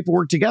all your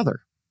paperwork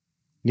together,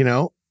 you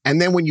know?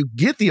 And then when you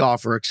get the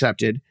offer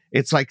accepted,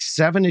 it's like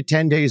 7 to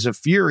 10 days of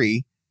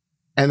fury.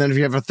 And then if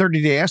you have a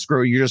 30-day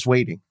escrow, you're just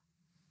waiting.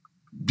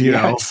 You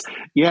know?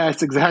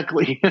 Yes,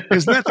 exactly.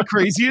 Isn't that the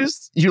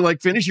craziest? You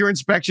like finish your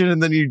inspection,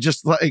 and then you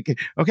just like,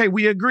 okay,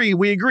 we agree.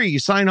 You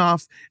sign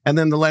off. And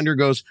then the lender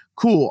goes,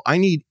 cool, I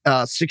need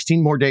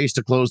 16 more days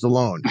to close the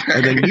loan.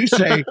 And then you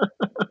say,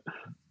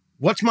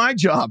 What's my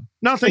job?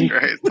 Nothing.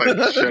 Right? It's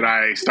like, should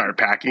I start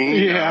packing?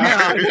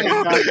 Yeah.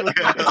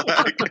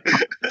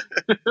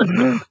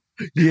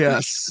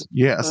 Yes.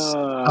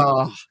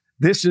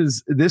 This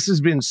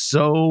has been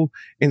so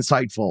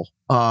insightful.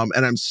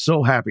 And I'm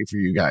so happy for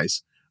you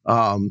guys.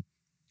 Thank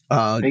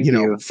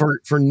you.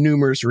 For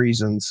numerous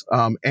reasons.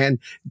 And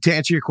to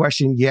answer your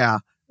question,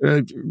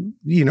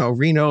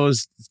 Reno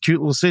is a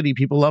cute little city.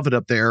 People love it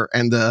up there.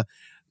 And the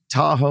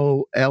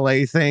Tahoe,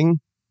 LA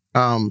thing.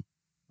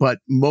 But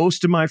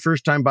most of my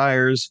first time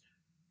buyers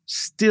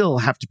still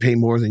have to pay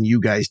more than you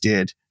guys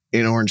did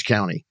in Orange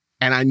County.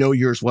 And I know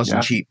yours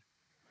wasn't cheap.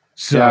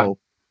 So,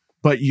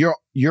 but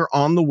you're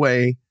on the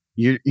way.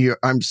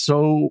 I'm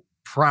so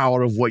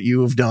proud of what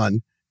you have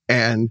done.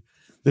 And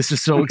this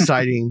is so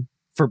exciting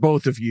for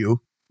both of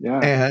you.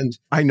 Yeah. And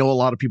I know a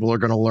lot of people are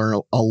going to learn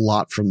a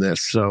lot from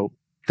this. So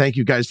thank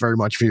you guys very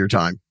much for your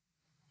time.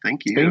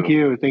 Thank you. Thank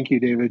you. Thank you,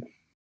 David.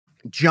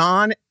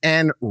 John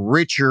and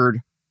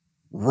Richard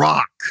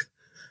rock.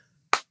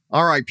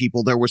 All right,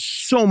 people, there was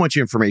so much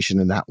information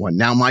in that one.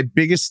 Now, my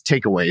biggest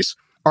takeaways.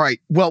 All right,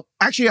 well,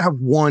 actually, I have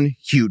one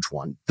huge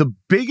one. The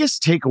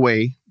biggest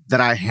takeaway that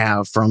I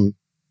have from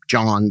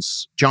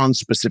John's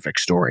specific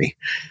story.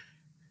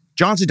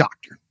 John's a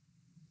doctor,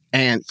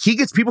 and he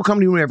gets people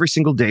coming to him every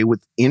single day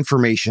with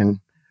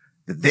information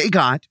that they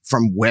got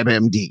from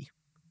WebMD,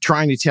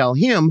 trying to tell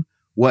him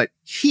what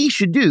he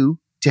should do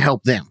to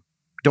help them.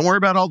 Don't worry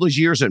about all those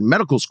years at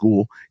medical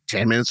school,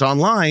 10 minutes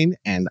online,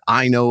 and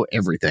I know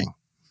everything.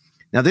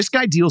 Now, this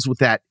guy deals with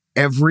that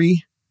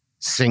every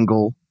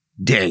single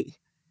day.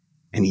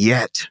 And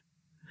yet,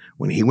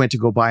 when he went to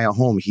go buy a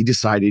home, he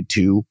decided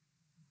to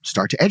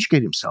start to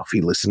educate himself.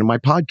 He listened to my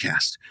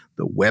podcast,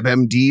 the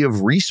WebMD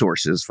of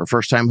resources for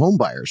first-time home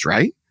buyers,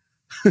 right?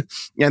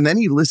 And then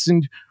he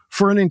listened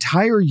for an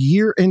entire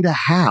year and a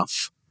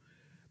half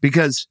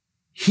because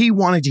he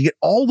wanted to get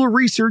all the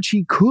research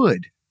he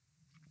could.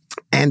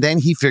 And then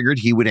he figured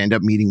he would end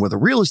up meeting with a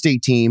real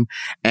estate team.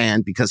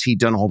 And because he'd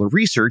done all the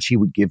research, he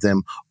would give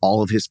them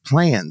all of his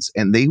plans.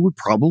 And they would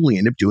probably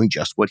end up doing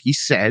just what he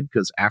said,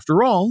 because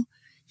after all,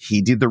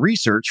 he did the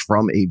research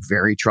from a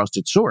very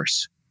trusted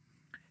source.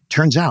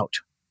 Turns out,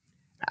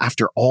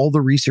 after all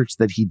the research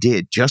that he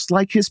did, just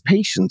like his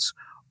patients,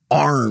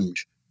 armed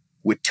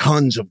with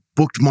tons of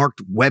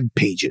bookmarked web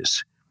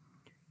pages,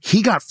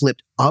 he got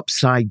flipped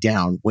upside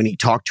down when he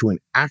talked to an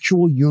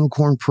actual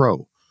unicorn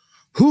pro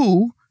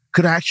who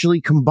could actually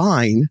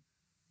combine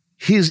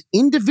his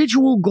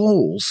individual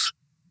goals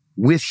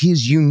with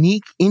his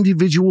unique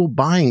individual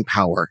buying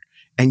power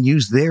and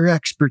use their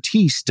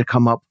expertise to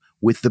come up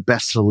with the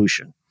best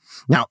solution.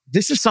 Now,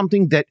 this is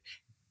something that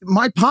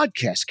my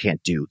podcast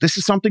can't do. This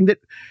is something that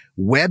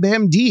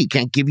WebMD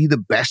can't give you the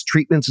best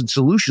treatments and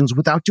solutions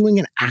without doing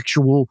an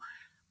actual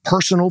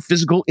personal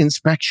physical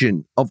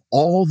inspection of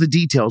all the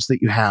details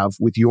that you have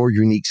with your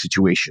unique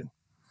situation.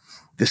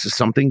 This is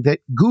something that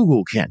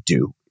Google can't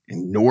do,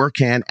 nor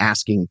can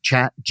asking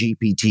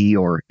ChatGPT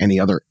or any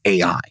other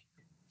AI.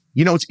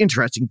 You know, it's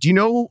interesting. Do you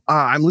know,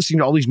 I'm listening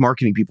to all these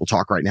marketing people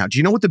talk right now. Do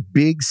you know what the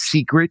big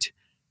secret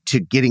to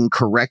getting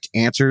correct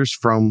answers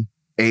from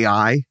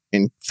AI,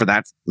 and for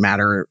that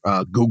matter,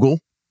 Google?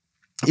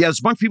 Yeah, there's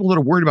a bunch of people that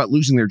are worried about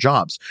losing their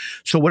jobs.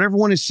 So what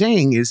everyone is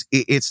saying is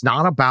it's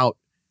not about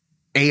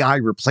AI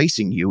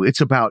replacing you.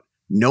 It's about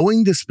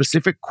knowing the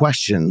specific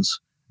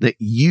questions that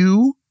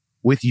you,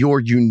 with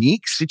your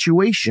unique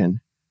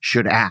situation,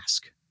 should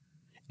ask.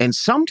 And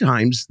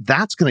sometimes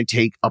that's going to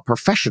take a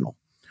professional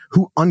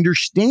who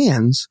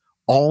understands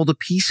all the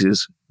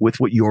pieces with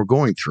what you're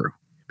going through.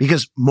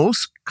 Because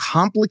most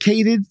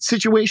complicated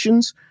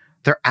situations,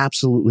 they're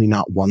absolutely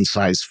not one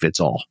size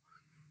fits all.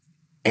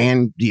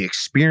 And the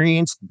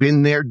experienced,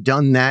 been there,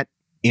 done that,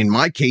 in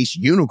my case,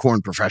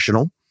 unicorn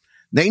professional,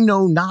 they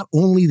know not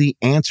only the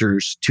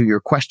answers to your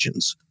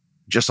questions,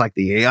 just like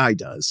the AI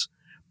does,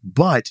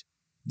 but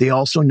they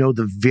also know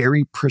the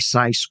very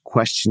precise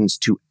questions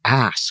to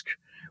ask,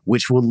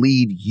 which will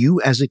lead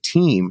you as a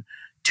team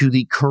to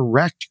the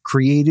correct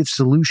creative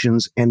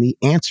solutions and the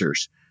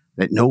answers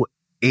that no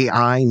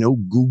AI, no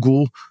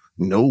Google,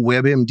 no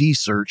WebMD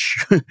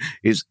search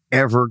is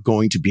ever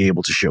going to be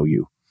able to show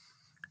you.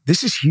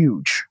 This is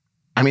huge.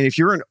 I mean, if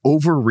you're an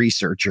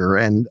over-researcher,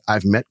 and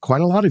I've met quite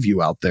a lot of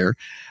you out there,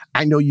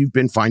 I know you've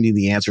been finding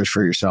the answers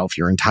for yourself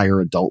your entire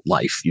adult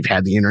life. You've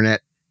had the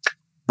internet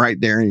right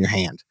there in your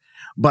hand.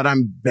 But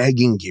I'm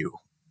begging you,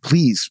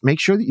 please make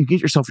sure that you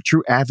get yourself a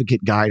true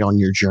advocate guide on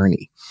your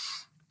journey.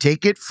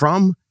 Take it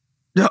from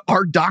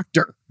our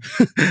doctor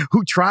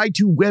who tried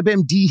to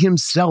WebMD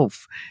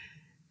himself.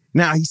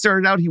 Now, he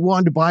started out, he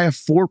wanted to buy a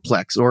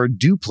four-plex or a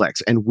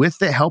duplex. And with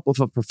the help of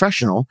a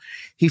professional,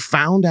 he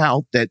found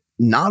out that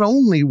not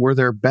only were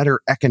there better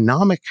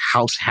economic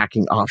house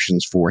hacking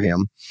options for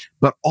him,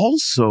 but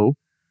also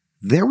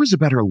there was a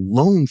better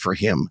loan for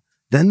him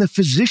than the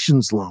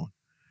physician's loan,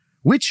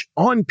 which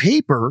on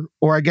paper,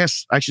 or I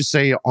guess I should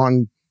say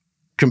on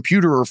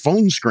computer or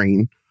phone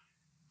screen,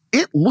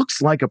 it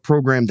looks like a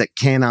program that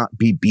cannot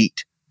be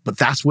beat. But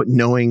that's what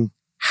knowing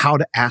how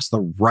to ask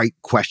the right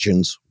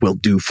questions will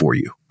do for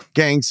you.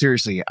 Gang,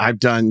 seriously, I've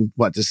done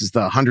this is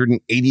the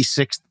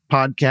 186th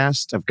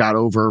podcast. I've got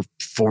over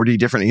 40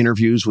 different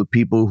interviews with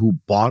people who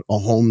bought a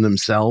home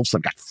themselves.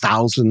 I've got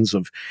thousands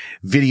of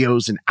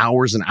videos and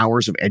hours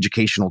of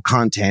educational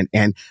content.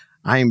 And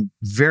I am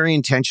very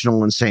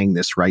intentional in saying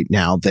this right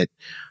now, that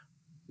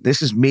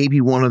this is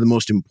maybe one of the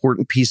most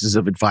important pieces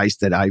of advice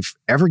that I've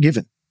ever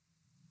given.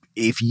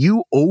 If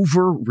you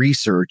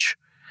over-research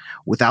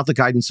without the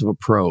guidance of a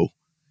pro,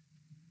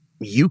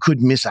 you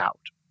could miss out.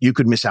 You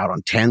could miss out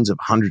on tens of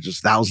hundreds of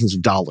thousands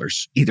of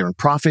dollars, either in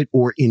profit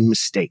or in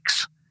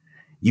mistakes.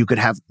 You could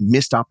have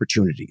missed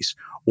opportunities,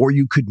 or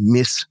you could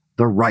miss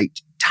the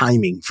right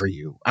timing for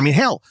you. I mean,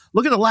 hell,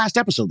 look at the last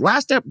episode.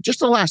 Just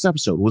the last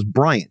episode was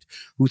Bryant,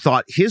 who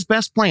thought his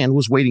best plan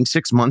was waiting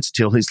 6 months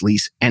till his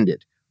lease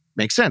ended.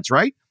 Makes sense,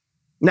 right?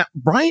 Now,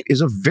 Bryant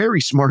is a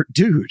very smart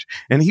dude,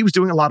 and he was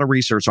doing a lot of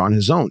research on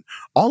his own.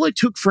 All it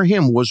took for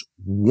him was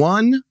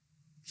one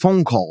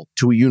phone call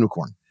to a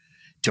unicorn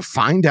to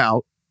find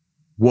out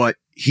what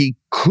he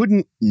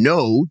couldn't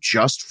know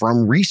just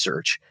from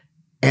research.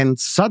 And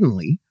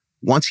suddenly,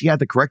 once he had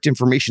the correct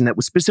information that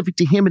was specific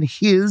to him and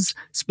his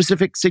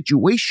specific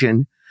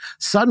situation,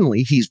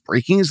 suddenly he's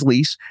breaking his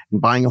lease and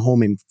buying a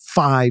home in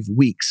 5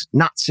 weeks,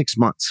 not 6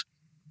 months.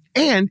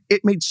 And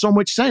it made so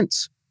much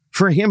sense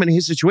for him and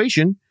his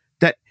situation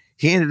that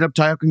he ended up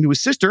talking to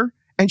his sister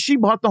and she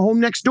bought the home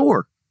next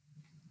door.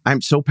 I'm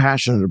so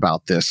passionate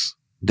about this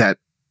that,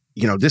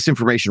 this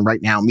information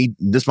right now,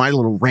 my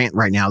little rant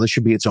right now, this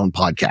should be its own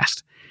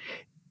podcast.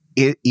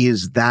 It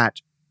is that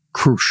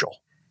crucial.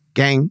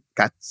 Gang,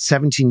 got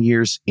 17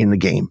 years in the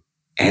game.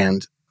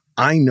 And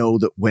I know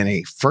that when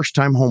a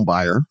first-time home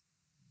buyer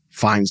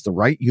finds the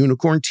right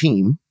unicorn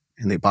team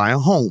and they buy a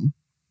home,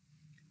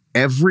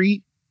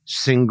 every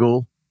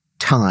single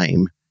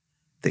time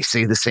they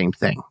say the same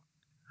thing.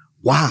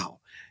 Wow.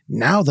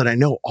 Now that I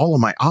know all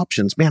of my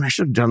options, man, I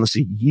should have done this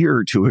a year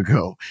or two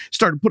ago.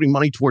 Started putting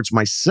money towards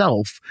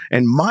myself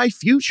and my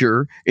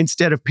future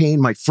instead of paying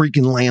my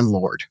freaking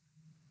landlord.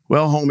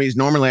 Well, homies,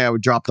 normally I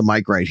would drop the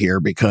mic right here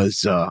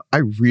because I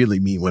really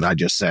mean what I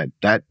just said.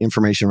 That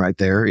information right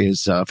there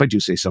is, if I do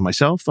say so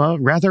myself,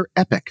 rather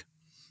epic.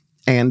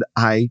 And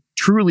I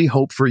truly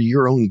hope for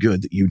your own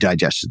good that you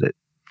digested it.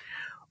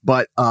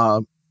 But,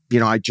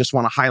 I just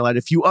want to highlight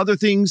a few other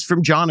things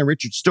from John and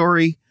Richard's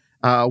story.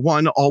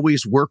 One,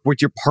 always work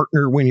with your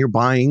partner when you're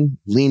buying.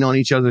 Lean on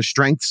each other's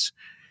strengths.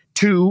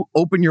 2,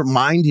 open your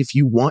mind if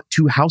you want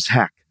to house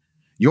hack.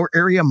 Your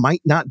area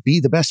might not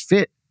be the best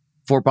fit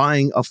for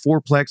buying a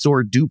four-plex or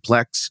a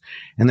duplex,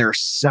 and there are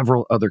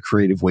several other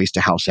creative ways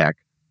to house hack.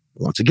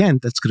 Once again,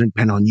 that's going to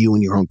depend on you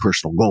and your own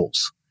personal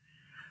goals.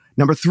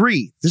 Number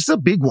 3, this is a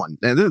big one.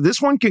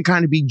 This one can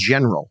kind of be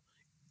general.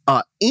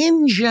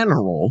 In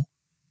general,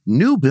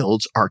 new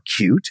builds are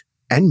cute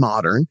and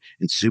modern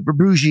and super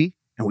bougie,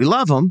 and we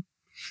love them.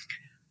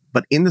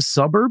 But in the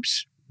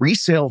suburbs,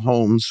 resale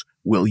homes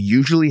will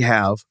usually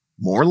have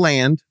more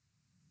land,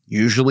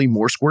 usually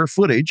more square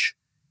footage,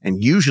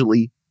 and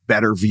usually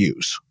better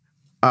views.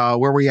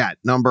 Where are we at?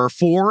 Number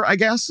 4, I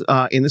guess.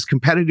 In this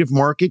competitive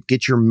market,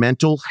 get your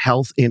mental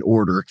health in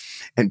order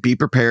and be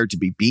prepared to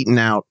be beaten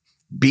out,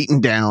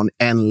 beaten down,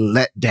 and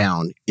let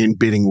down in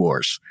bidding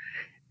wars.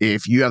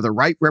 If you have the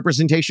right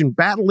representation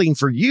battling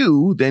for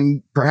you,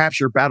 then perhaps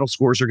your battle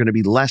scores are going to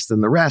be less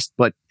than the rest.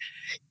 But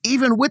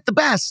even with the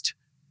best,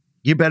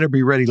 you better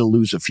be ready to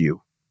lose a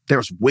few.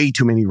 There's way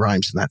too many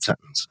rhymes in that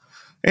sentence.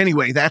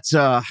 Anyway, that's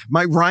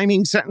my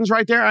rhyming sentence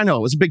right there. I know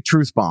it was a big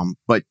truth bomb,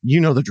 but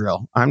you know the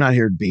drill. I'm not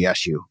here to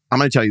BS you. I'm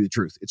going to tell you the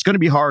truth. It's going to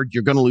be hard.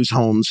 You're going to lose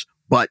homes,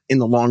 but in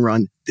the long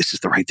run, this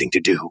is the right thing to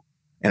do.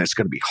 And it's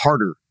going to be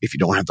harder if you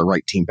don't have the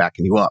right team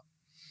backing you up.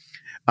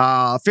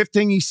 5th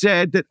thing he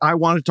said that I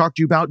want to talk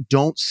to you about,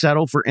 don't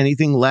settle for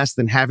anything less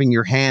than having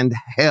your hand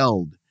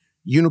held.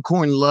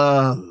 Unicorn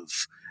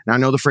love. Now, I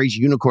know the phrase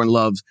unicorn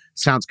love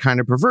sounds kind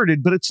of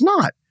perverted, but it's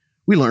not.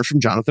 We learned from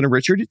Jonathan and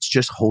Richard, it's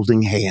just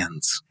holding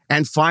hands.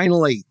 And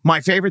finally, my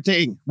favorite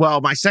thing,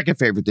 my second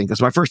favorite thing,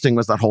 because my first thing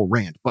was that whole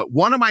rant, but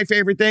one of my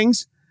favorite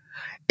things,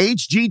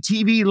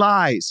 HGTV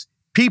lies.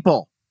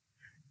 People,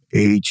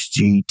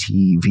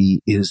 HGTV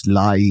is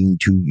lying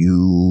to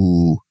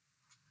you.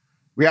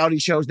 Reality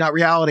shows, not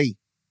reality.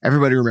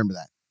 Everybody remember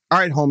that. All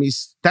right,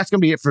 homies, that's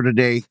going to be it for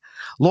today.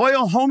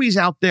 Loyal homies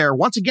out there,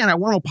 once again, I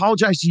want to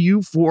apologize to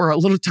you for a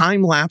little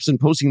time lapse in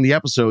posting the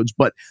episodes,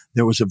 but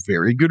there was a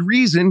very good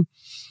reason.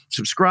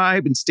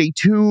 Subscribe and stay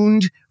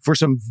tuned for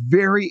some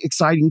very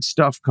exciting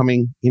stuff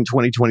coming in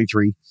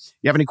 2023.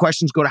 You have any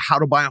questions, go to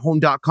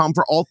howtobuyahome.com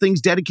for all things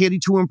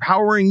dedicated to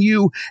empowering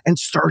you and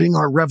starting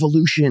our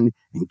revolution.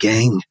 And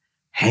gang,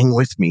 hang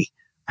with me.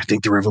 I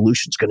think the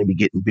revolution's going to be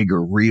getting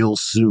bigger real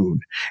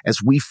soon as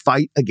we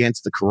fight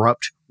against the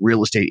corrupt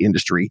real estate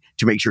industry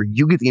to make sure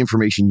you get the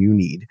information you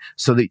need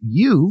so that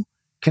you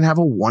can have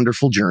a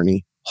wonderful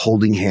journey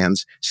holding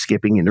hands,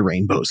 skipping into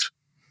rainbows.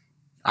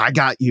 I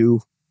got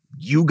you.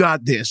 You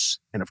got this.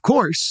 And of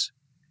course,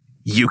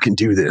 you can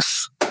do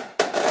this.